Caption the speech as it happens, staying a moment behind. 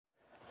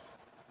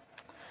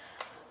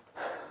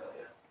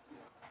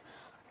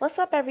What's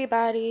up,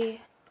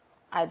 everybody?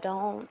 I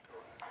don't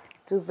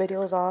do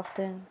videos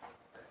often.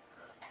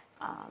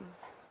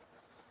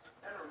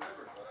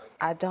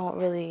 I don't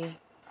really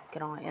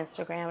get on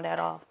Instagram that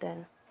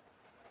often,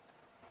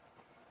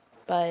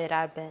 but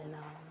I've been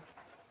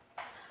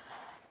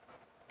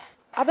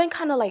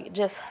kind of like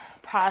just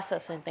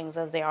processing things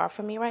as they are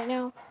for me right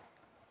now,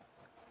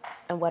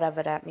 and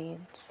whatever that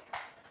means.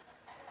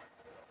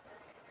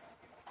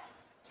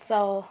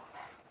 So,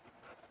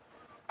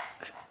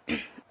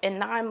 in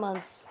 9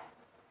 months,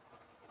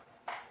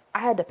 I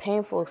had the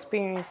painful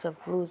experience of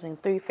losing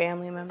 3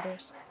 family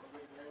members: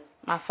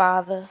 my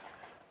father,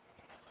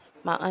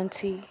 my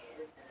auntie,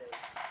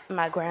 and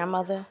my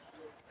grandmother.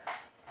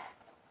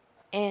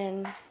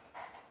 And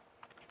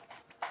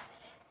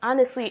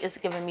honestly, it's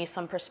given me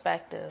some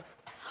perspective.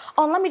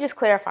 Oh, and let me just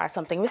clarify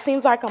something. If it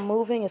seems like I'm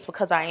moving, it's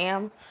because I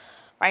am.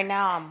 Right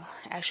now, I'm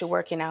actually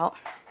working out.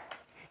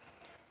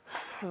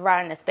 I'm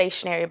riding a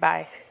stationary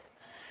bike.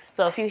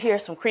 So if you hear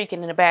some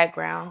creaking in the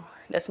background,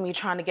 that's me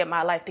trying to get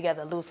my life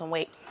together, lose some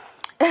weight.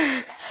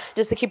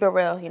 Just to keep it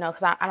real,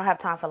 because I don't have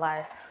time for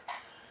lies.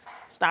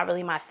 It's not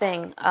really my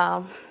thing.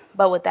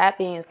 But with that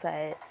being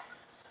said,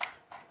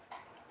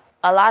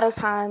 a lot of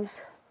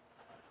times,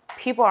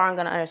 people aren't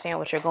going to understand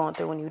what you're going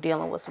through when you're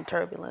dealing with some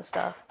turbulent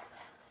stuff.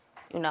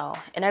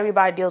 And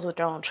everybody deals with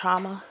their own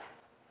trauma.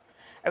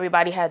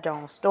 Everybody had their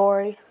own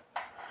story.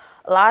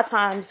 A lot of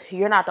times,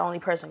 you're not the only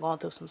person going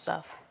through some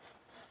stuff.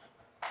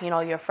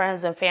 Your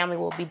friends and family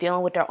will be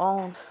dealing with their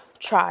own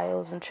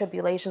trials and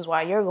tribulations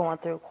while you're going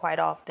through quite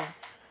often.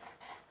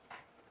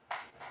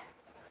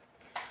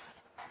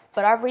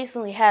 But I've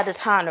recently had the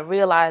time to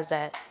realize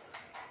that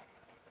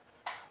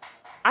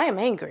I am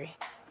angry.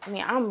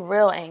 I'm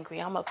real angry.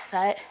 I'm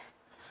upset.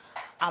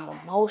 I'm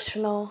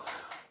emotional.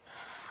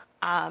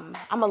 I'm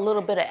a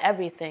little bit of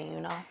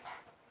everything, A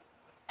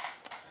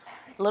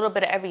little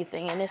bit of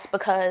everything. And it's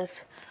because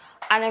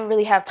I didn't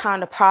really have time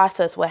to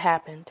process what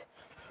happened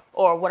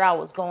or what I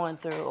was going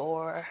through.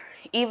 Or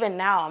even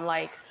now,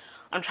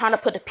 I'm trying to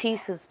put the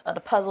pieces of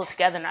the puzzle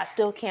together, and I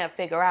still can't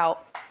figure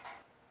out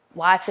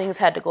why things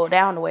had to go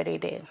down the way they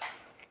did.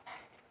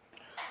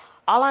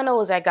 All I know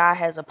is that God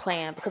has a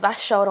plan, because I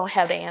sure don't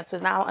have the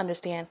answers and I don't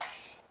understand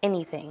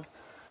anything.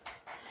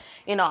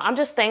 I'm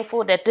just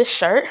thankful that this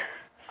shirt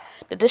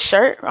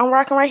I'm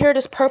rocking right here,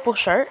 this purple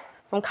shirt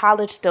from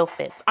college, still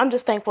fits. I'm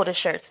just thankful this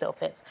shirt still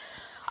fits.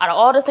 Out of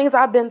all the things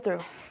I've been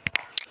through,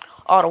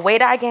 all the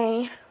weight I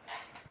gained,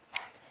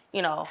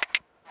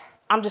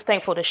 I'm just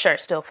thankful this shirt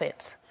still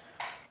fits.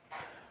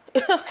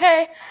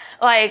 Okay?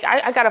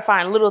 I gotta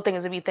find little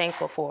things to be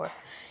thankful for.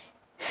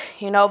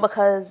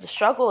 Because the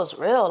struggle is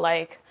real.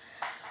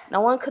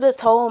 No one could have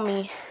told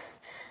me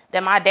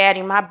that my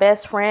daddy, my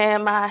best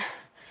friend, my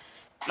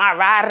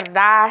ride or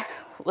die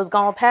was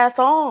gonna pass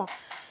on,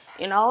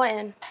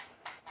 and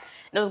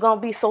it was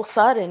gonna be so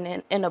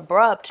sudden and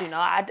abrupt.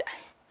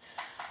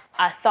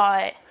 I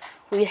thought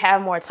we'd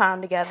have more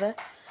time together.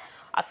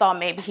 I thought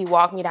maybe he'd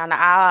walk me down the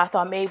aisle. I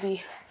thought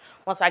maybe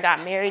once I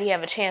got married, he'd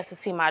have a chance to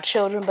see my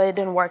children, but it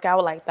didn't work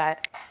out like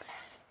that.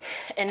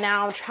 And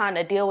now I'm trying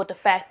to deal with the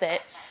fact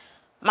that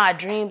my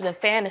dreams and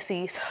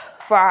fantasies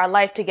for our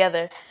life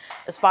together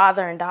as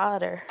father and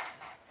daughter,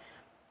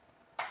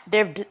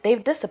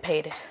 they've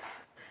dissipated.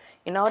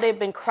 They've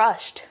been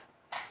crushed.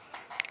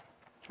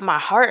 My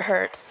heart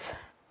hurts.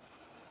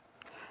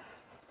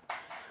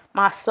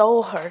 My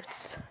soul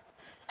hurts.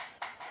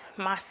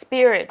 My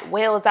spirit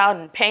wails out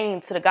in pain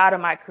to the God of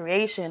my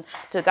creation,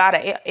 to the God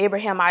of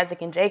Abraham,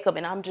 Isaac, and Jacob.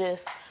 And I'm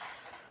just,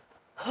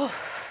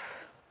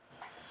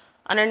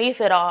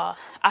 underneath it all,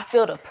 I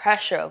feel the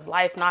pressure of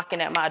life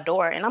knocking at my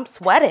door, and I'm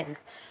sweating.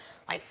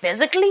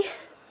 Physically,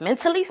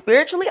 mentally,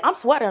 spiritually, I'm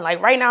sweating.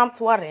 Right now, I'm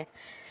sweating.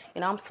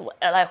 I'm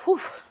sweating.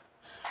 Whew.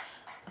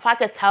 If I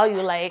could tell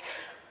you,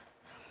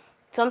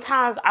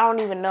 sometimes I don't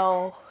even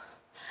know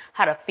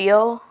how to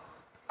feel.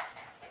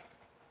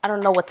 I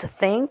don't know what to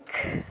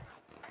think.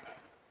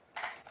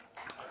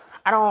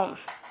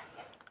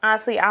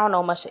 Honestly, I don't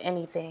know much of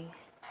anything.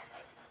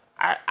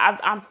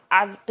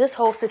 This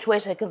whole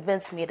situation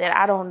convinced me that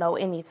I don't know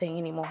anything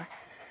anymore.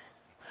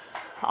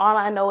 All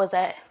I know is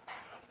that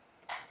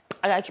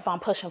I gotta keep on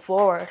pushing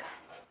forward.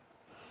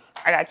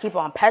 I gotta keep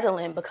on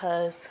pedaling,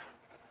 because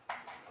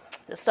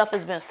this stuff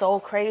has been so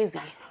crazy.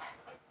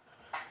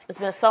 It's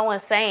been so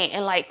insane.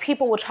 And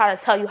people will try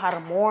to tell you how to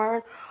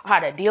mourn, or how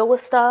to deal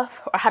with stuff,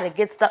 or how to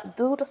get stuff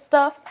through the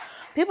stuff.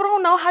 People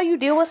don't know how you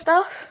deal with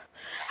stuff,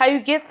 how you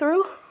get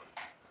through.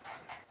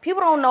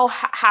 People don't know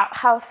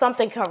how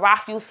something can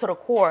rock you to the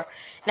core.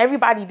 And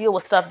everybody deal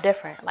with stuff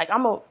different.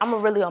 I'm a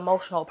really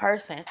emotional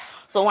person.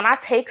 So when I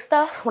take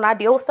stuff, when I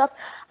deal with stuff,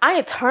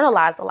 I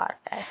internalize a lot of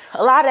that.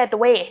 A lot of that, the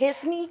way it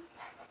hits me,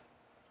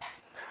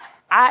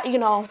 I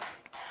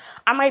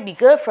might be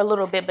good for a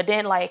little bit, but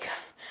then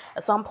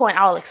at some point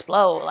I'll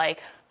explode. I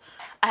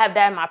have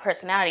that in my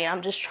personality, and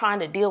I'm just trying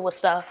to deal with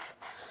stuff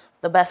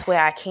the best way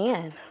I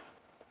can.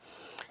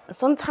 And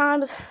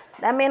sometimes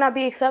that may not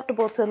be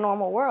acceptable to the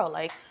normal world.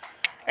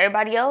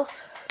 Everybody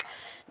else,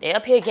 they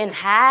up here getting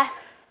high,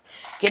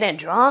 getting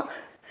drunk,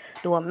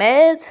 doing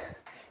meds,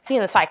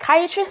 seeing a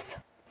psychiatrist.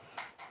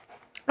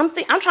 I'm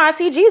trying to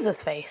see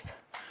Jesus' face.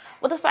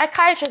 What the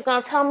psychiatrist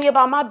gonna tell me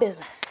about my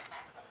business?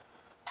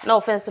 No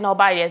offense to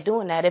nobody that's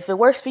doing that. If it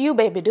works for you,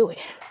 baby, do it.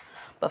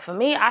 But for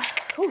me, I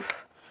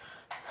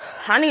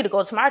need to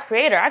go to my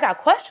creator. I got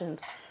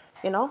questions,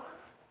 you know?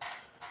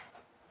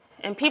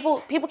 And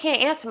people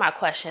can't answer my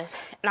questions.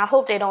 And I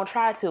hope they don't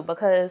try to,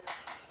 because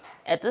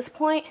at this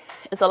point,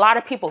 it's a lot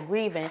of people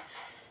grieving.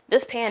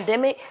 This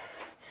pandemic,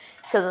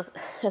 because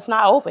it's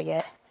not over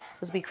yet.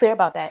 Let's be clear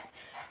about that.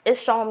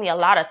 It's showing me a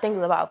lot of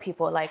things about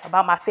people, like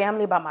about my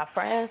family, about my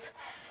friends.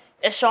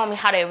 It's showing me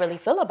how they really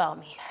feel about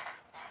me.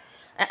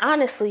 And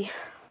honestly,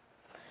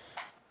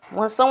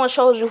 when someone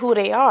shows you who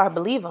they are,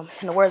 believe them,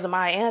 in the words of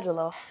Maya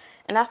Angelou.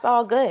 And that's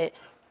all good.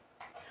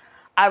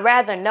 I'd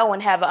rather know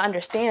and have an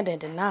understanding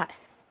than not,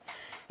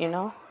 you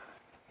know?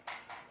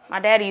 My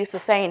daddy used to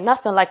say,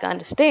 nothing like an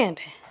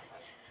understanding.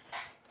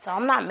 So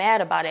I'm not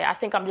mad about it. I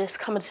think I'm just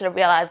coming to the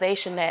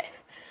realization that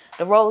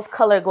the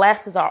rose-colored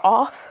glasses are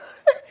off.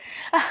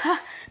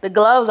 The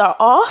gloves are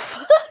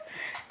off.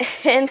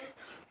 And,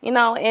 you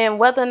know, and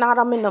whether or not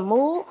I'm in the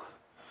mood,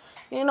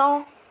 you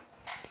know,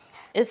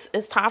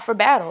 it's time for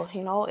battle.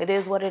 You know, it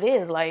is what it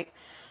is. Like,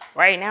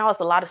 right now, it's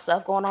a lot of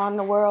stuff going on in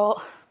the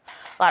world,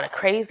 a lot of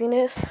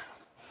craziness.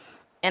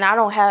 And I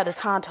don't have the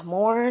time to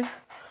mourn.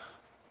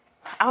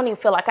 I don't even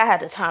feel like I had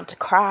the time to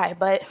cry,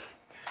 but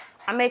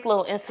I make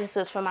little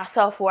instances for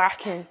myself where I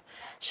can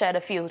shed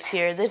a few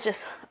tears. It's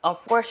just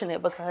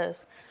unfortunate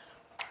because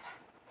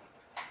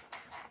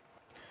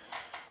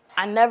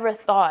I never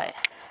thought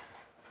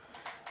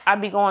I'd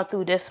be going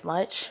through this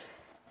much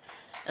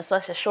in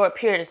such a short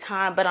period of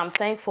time, but I'm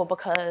thankful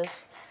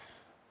because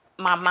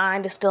my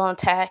mind is still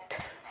intact.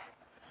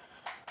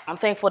 I'm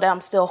thankful that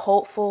I'm still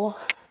hopeful.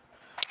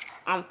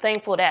 I'm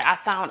thankful that I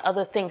found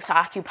other things to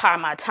occupy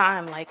my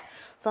time. Like,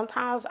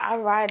 sometimes I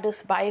ride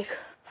this bike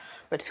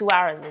for 2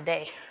 hours a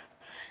day,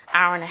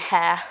 hour and a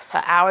half,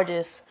 an hour,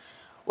 just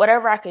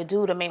whatever I could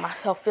do to make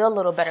myself feel a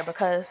little better,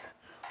 because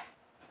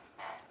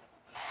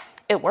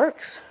it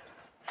works.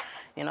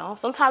 You know,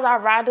 sometimes I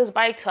ride this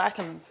bike till I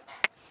can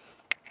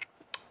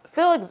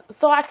feel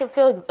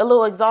a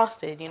little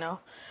exhausted, you know.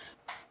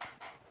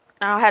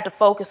 I don't have to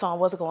focus on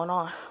what's going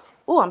on.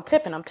 Ooh, I'm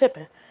tipping.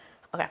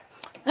 Okay.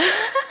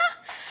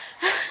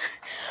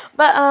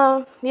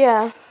 But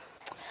yeah,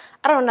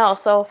 I don't know.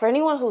 So for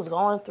anyone who's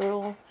going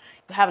through, you're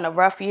having a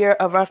rough year,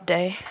 a rough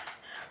day,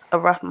 a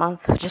rough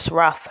month, just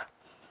rough,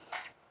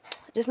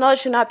 just know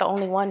that you're not the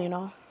only one, you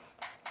know.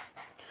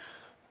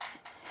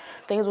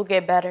 Things will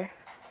get better,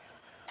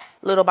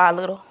 little by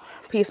little,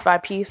 piece by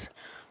piece,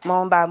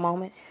 moment by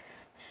moment.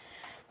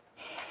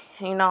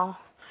 You know,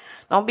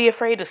 don't be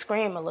afraid to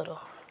scream a little.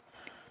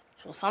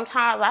 So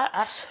sometimes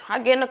I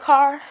get in the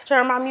car,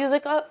 turn my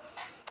music up,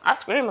 I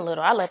scream a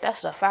little. I let that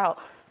stuff out.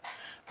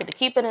 But to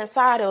keep it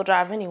inside, it'll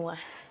drive anyone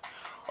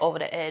over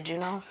the edge, you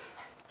know.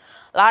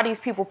 A lot of these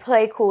people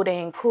play cool, they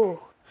ain't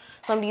cool.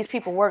 Some of these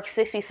people work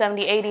 60,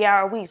 70,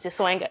 80-hour weeks just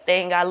so they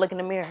ain't got to look in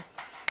the mirror.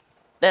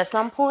 But at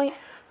some point,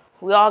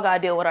 we all got to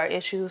deal with our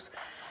issues.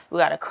 We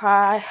got to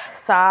cry,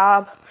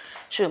 sob.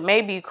 Shoot,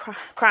 maybe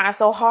crying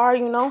so hard,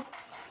 you know.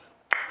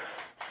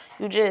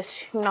 You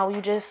just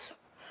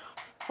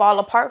fall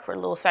apart for a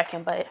little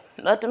second, but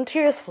let them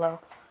tears flow.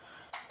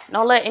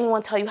 Don't let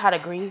anyone tell you how to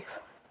grieve.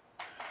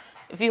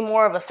 If you're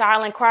more of a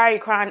silent crier, you're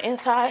crying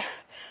inside,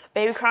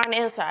 baby crying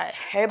inside.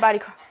 Everybody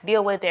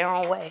deal with it their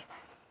own way.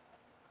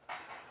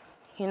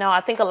 You know,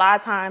 I think a lot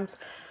of times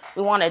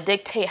we want to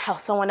dictate how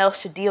someone else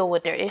should deal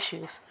with their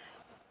issues.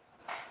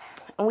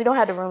 And we don't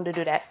have the room to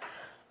do that.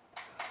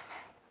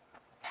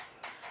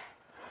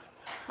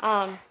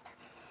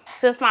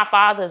 Since my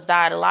father's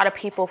died, a lot of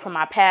people from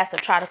my past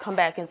have tried to come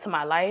back into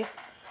my life.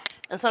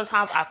 And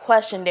sometimes I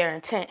question their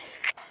intent.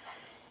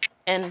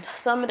 And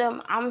some of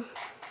them, I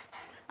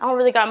don't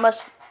really have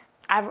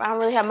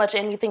much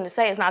anything to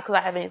say. It's not because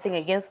I have anything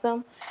against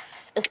them.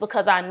 It's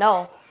because I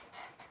know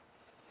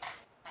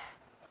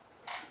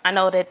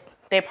that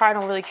they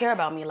probably don't really care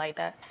about me like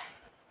that.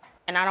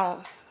 And I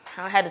don't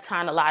have the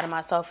time to lie to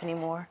myself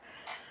anymore.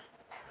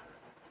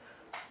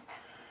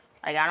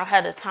 Like, I don't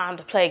have the time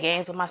to play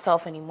games with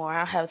myself anymore. I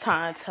don't have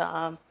time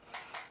to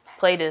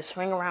play this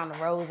ring around the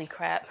rosy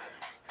crap.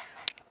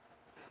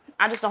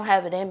 I just don't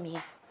have it in me.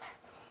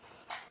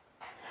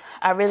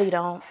 I really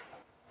don't.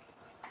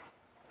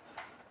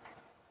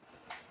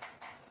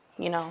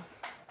 You know,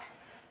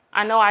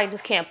 I know I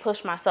just can't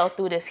push myself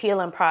through this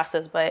healing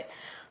process, but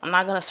I'm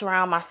not going to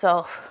surround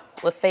myself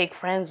with fake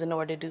friends in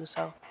order to do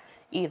so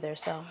either.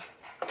 So,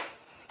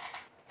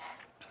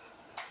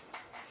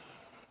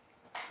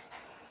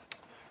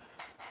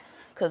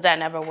 because that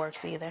never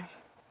works either.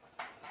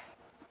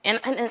 And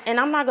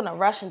I'm not going to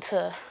rush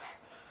into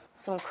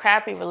some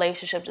crappy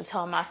relationship to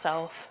tell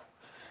myself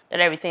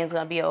that everything's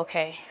going to be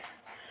okay.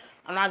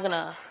 I'm not going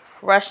to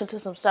rush into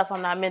some stuff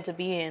I'm not meant to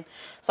be in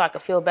so I can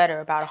feel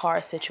better about a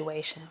hard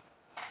situation.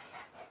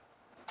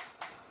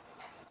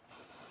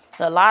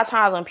 A lot of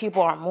times when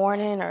people are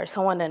mourning or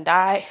someone done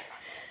died,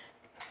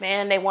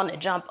 man, they want to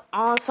jump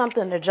on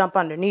something to jump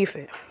underneath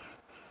it.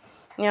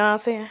 You know what I'm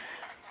saying?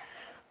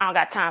 I don't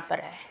got time for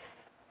that.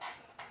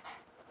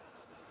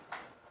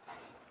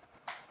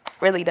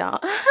 Really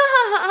don't.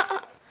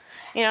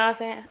 You know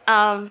what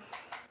I'm saying?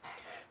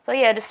 So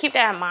yeah, just keep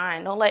that in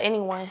mind. Don't let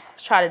anyone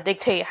try to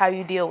dictate how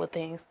you deal with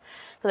things.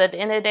 Because at the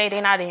end of the day,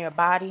 they're not in your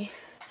body.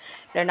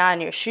 They're not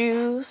in your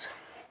shoes.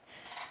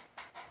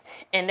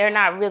 And they're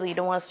not really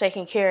the ones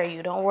taking care of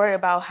you. Don't worry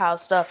about how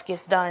stuff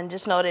gets done.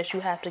 Just know that you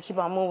have to keep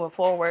on moving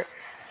forward.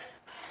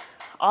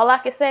 All I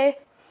can say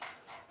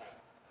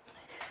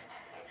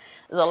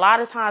is a lot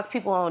of times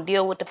people don't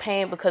deal with the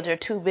pain because they're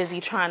too busy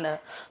trying to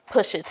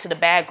push it to the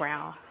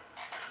background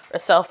or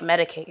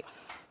self-medicate.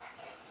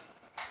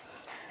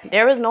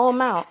 There is no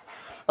amount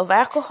of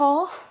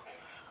alcohol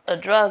or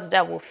drugs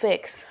that will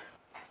fix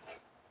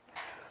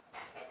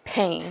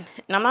pain.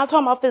 And I'm not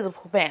talking about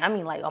physical pain. I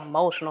mean like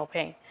emotional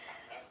pain.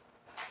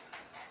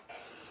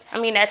 I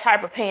mean that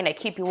type of pain that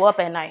keep you up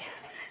at night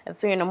at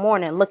 3 in the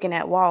morning looking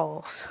at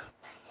walls.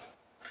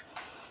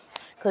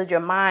 Because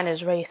your mind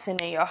is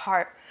racing and your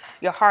heart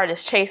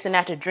is chasing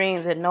after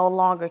dreams that no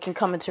longer can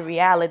come into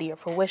reality or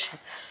fruition.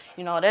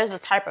 You know, there's a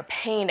type of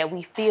pain that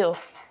we feel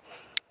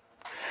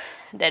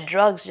that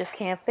drugs just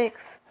can't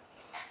fix.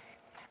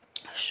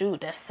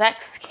 Shoot, that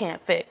sex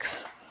can't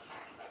fix.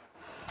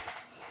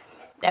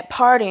 That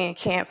partying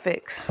can't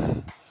fix.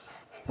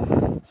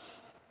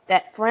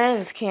 That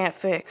friends can't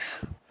fix.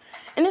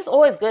 And it's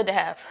always good to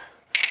have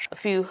a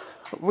few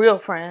real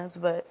friends,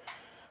 but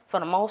for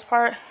the most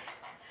part,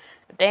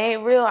 if they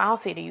ain't real, I don't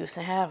see the use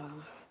in having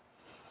them.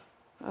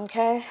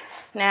 Okay?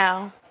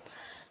 Now,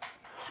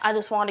 I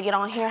just want to get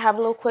on here and have a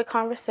little quick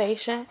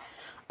conversation.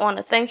 I want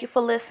to thank you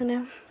for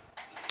listening.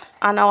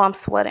 I know I'm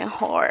sweating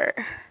hard.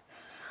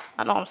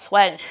 I know I'm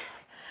sweating.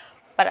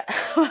 But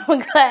I'm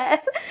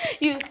glad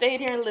you stayed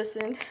here and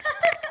listened.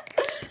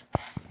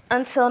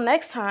 Until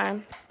next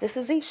time, this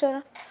is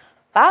Isha.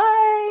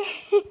 Bye.